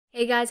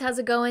Hey guys, how's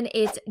it going?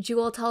 It's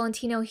Jewel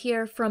Tolentino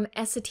here from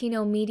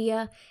Essetino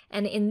Media,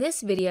 and in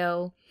this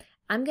video,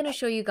 I'm going to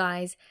show you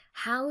guys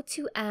how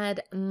to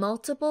add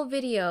multiple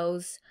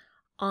videos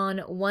on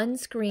one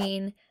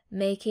screen,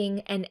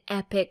 making an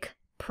epic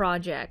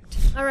project.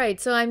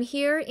 Alright, so I'm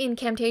here in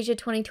Camtasia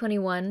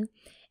 2021,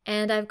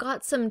 and I've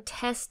got some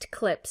test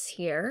clips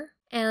here,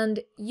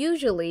 and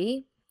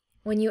usually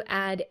when you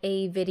add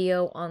a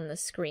video on the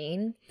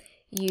screen,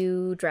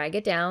 you drag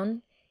it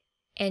down,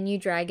 and you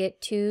drag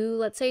it to,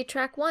 let's say,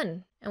 track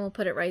 1, and we'll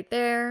put it right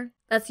there.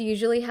 That's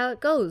usually how it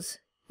goes.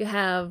 You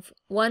have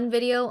one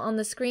video on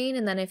the screen,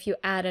 and then if you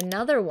add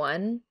another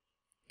one,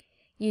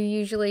 you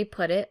usually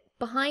put it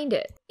behind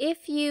it.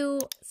 If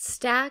you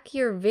stack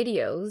your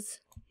videos,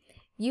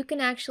 you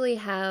can actually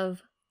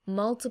have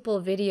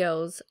multiple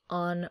videos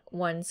on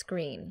one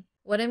screen.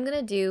 What I'm going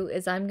to do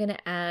is I'm going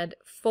to add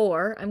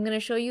 4. I'm going to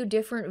show you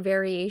different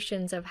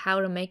variations of how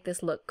to make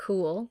this look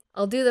cool.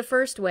 I'll do the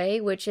first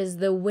way, which is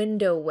the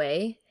window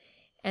way.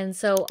 And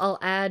so I'll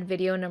add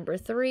video number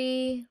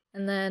 3,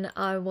 and then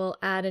I will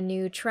add a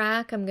new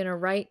track. I'm going to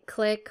right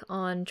click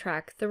on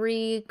track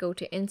 3, go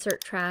to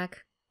insert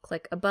track,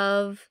 click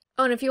above.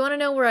 Oh, and if you want to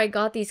know where I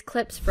got these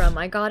clips from,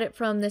 I got it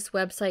from this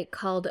website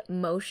called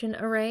Motion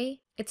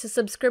Array. It's a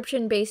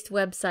subscription-based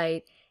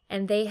website,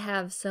 and they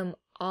have some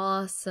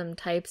awesome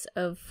types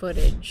of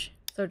footage.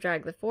 So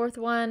drag the 4th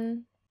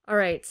one.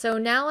 Alright, so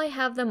now I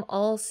have them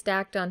all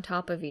stacked on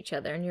top of each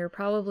other, and you're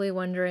probably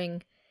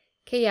wondering,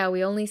 okay, yeah,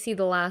 we only see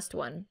the last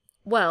one.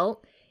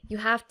 Well, you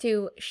have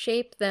to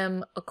shape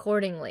them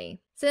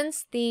accordingly.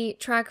 Since the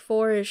track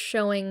 4 is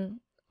showing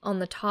on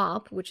the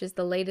top, which is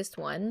the latest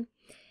one,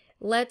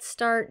 let's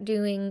start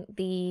doing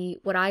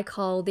what I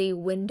call the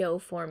window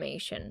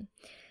formation.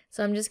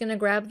 So I'm just going to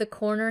grab the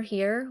corner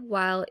here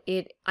while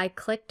I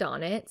clicked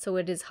on it, so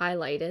it is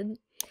highlighted.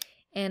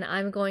 And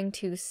I'm going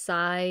to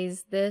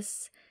size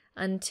this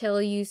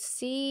until you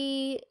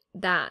see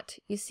that.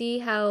 You see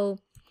how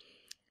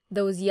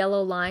those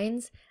yellow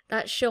lines?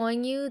 That's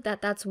showing you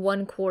that that's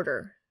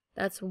 1/4.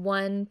 That's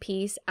one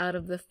piece out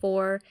of the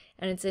 4,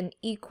 and it's an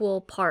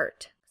equal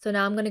part. So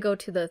now I'm going to go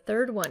to the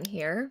 3rd one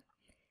here,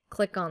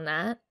 click on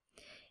that,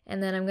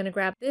 and then I'm going to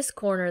grab this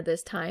corner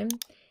this time,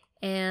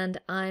 and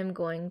I'm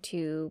going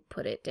to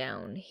put it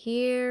down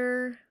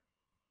here.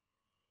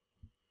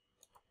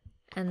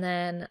 And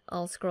then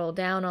I'll scroll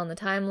down on the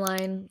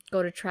timeline,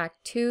 go to track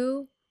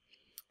 2,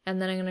 and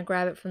then I'm going to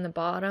grab it from the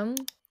bottom.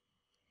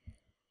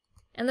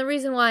 And the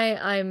reason why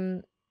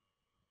I'm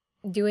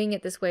doing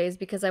it this way is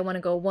because I want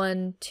to go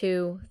 1,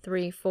 2,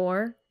 3,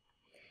 4.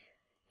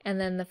 And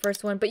then the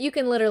first one, but you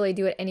can literally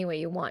do it any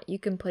way you want. You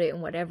can put it in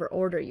whatever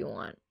order you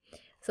want.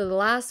 So the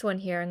last one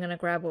here, I'm going to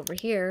grab over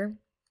here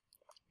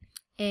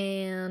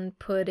and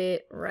put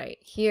it right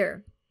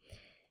here.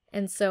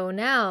 And so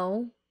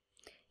now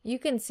you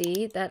can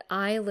see that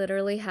I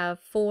literally have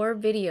 4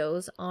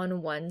 videos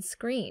on one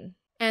screen.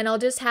 And I'll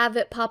just have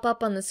it pop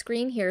up on the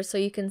screen here so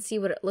you can see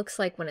what it looks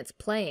like when it's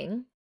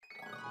playing.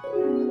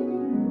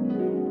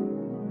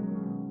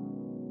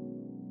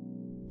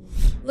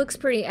 Looks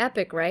pretty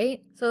epic,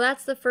 right? So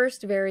that's the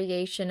first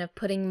variation of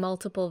putting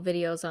multiple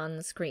videos on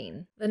the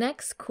screen. The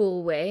next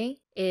cool way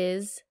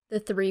is the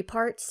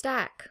 3-part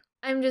stack.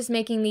 I'm just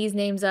making these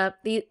names up.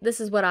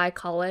 This is what I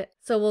call it.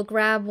 So we'll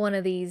grab one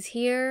of these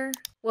here.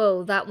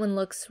 Whoa, that one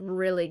looks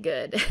really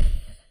good.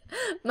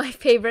 My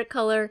favorite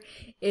color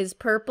is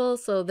purple,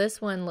 so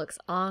this one looks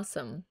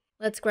awesome.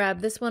 Let's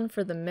grab this one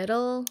for the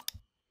middle.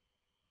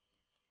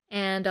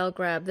 And I'll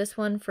grab this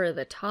one for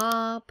the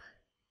top.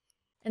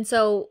 And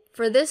so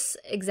for this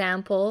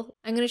example,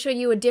 I'm going to show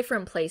you a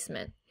different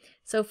placement.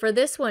 So for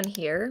this one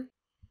here,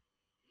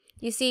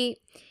 you see,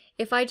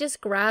 if I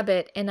just grab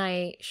it and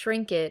I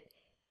shrink it,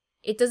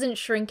 it doesn't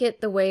shrink it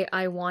the way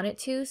I want it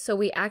to, so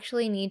we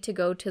actually need to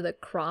go to the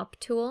crop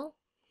tool.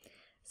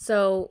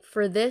 So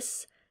for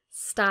this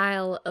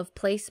style of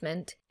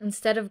placement,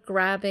 instead of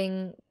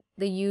grabbing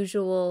the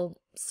usual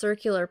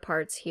circular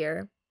parts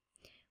here,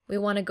 we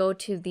want to go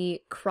to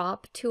the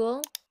crop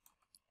tool,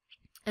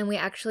 and we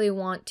actually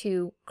want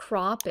to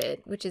crop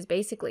it, which is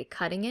basically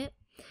cutting it.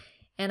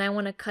 And I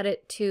want to cut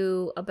it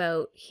to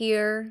about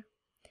here.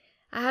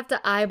 I have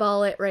to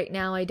eyeball it right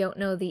now. I don't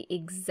know the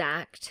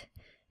exact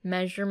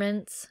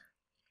measurements,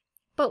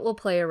 but we'll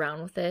play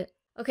around with it.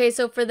 Okay,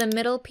 so for the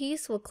middle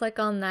piece, we'll click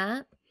on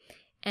that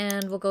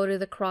and we'll go to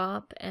the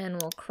crop and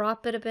we'll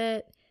crop it a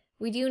bit.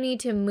 We do need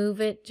to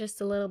move it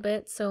just a little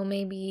bit, so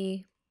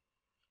maybe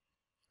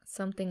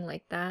something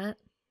like that.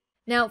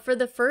 Now for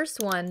the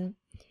first one,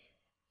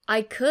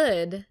 I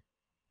could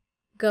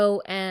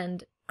go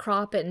and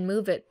crop it and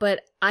move it,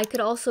 but I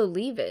could also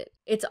leave it.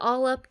 It's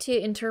all up to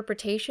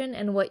interpretation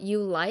and what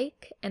you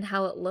like and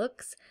how it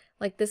looks.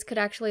 Like, this could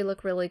actually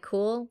look really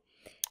cool.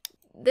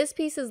 This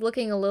piece is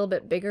looking a little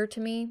bit bigger to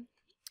me,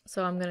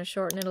 so I'm going to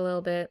shorten it a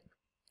little bit.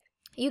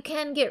 You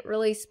can get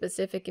really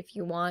specific if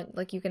you want,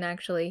 like you can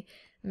actually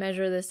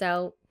measure this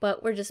out,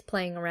 but we're just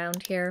playing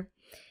around here.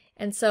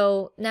 And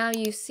so now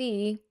you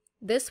see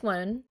this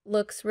one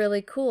looks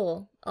really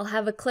cool. I'll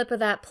have a clip of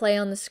that play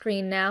on the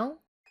screen now.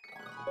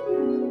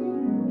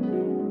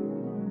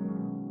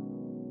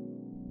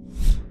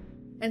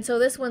 And so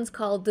this one's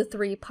called the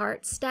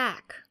 3-part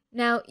stack.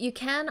 Now you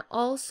can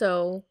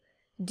also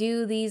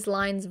do these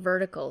lines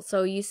vertical.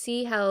 So you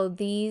see how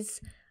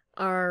these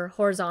are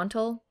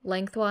horizontal,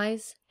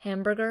 lengthwise,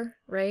 hamburger,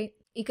 right?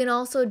 You can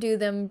also do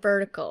them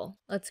vertical.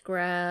 Let's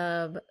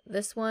grab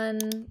this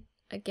one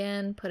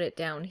again, put it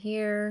down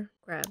here,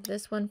 grab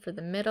this one for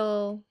the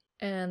middle,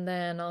 and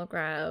then I'll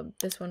grab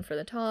this one for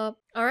the top.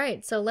 All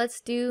right, so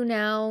let's do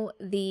now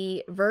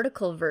the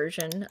vertical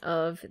version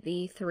of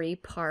the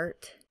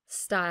 3-part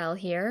style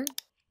here.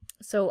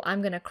 So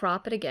I'm gonna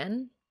crop it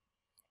again,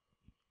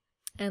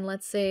 and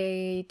let's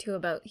say to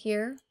about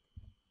here.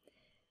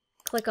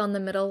 Click on the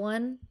middle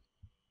one,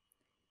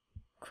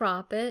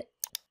 crop it,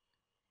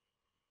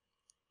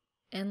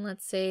 and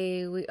let's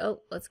say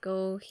let's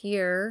go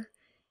here,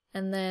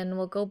 and then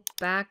we'll go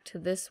back to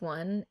this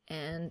one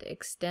and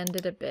extend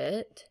it a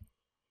bit.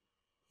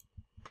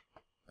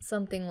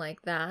 Something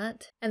like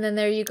that. And then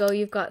there you go,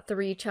 you've got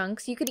 3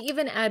 chunks. You could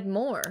even add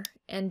more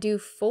and do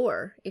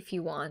 4 if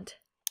you want,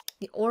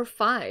 or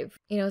 5.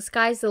 You know,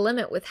 sky's the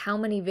limit with how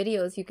many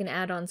videos you can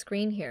add on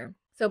screen here.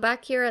 So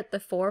back here at the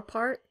 4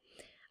 part,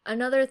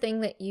 another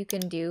thing that you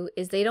can do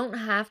is they don't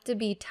have to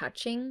be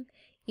touching.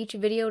 Each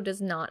video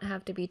does not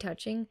have to be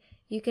touching.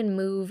 You can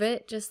move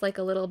it just like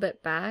a little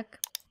bit back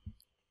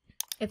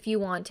if you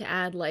want to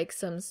add like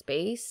some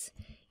space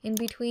in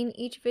between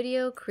each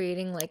video,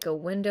 creating like a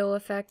window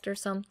effect or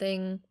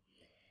something,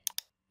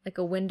 like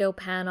a window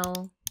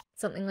panel,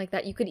 something like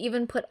that. You could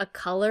even put a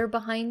color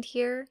behind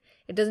here.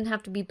 It doesn't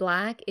have to be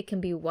black, it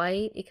can be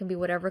white, it can be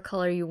whatever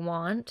color you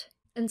want.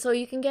 And so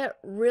you can get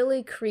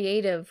really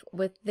creative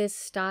with this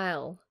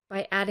style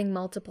by adding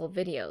multiple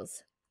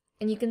videos.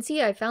 And you can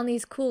see I found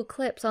these cool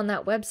clips on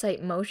that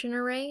website Motion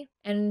Array,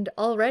 and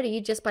already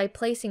just by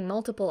placing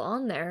multiple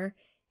on there,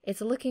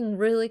 it's looking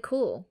really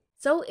cool.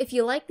 So if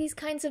you like these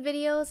kinds of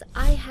videos,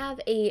 I have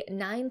a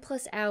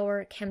 9+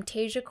 hour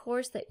Camtasia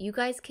course that you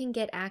guys can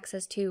get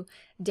access to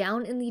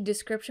down in the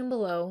description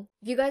below.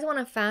 If you guys want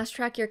to fast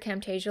track your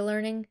Camtasia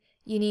learning,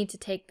 you need to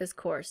take this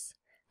course.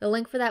 The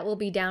link for that will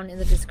be down in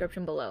the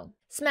description below.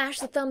 Smash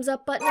the thumbs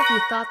up button if you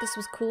thought this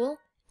was cool,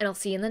 and I'll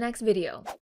see you in the next video.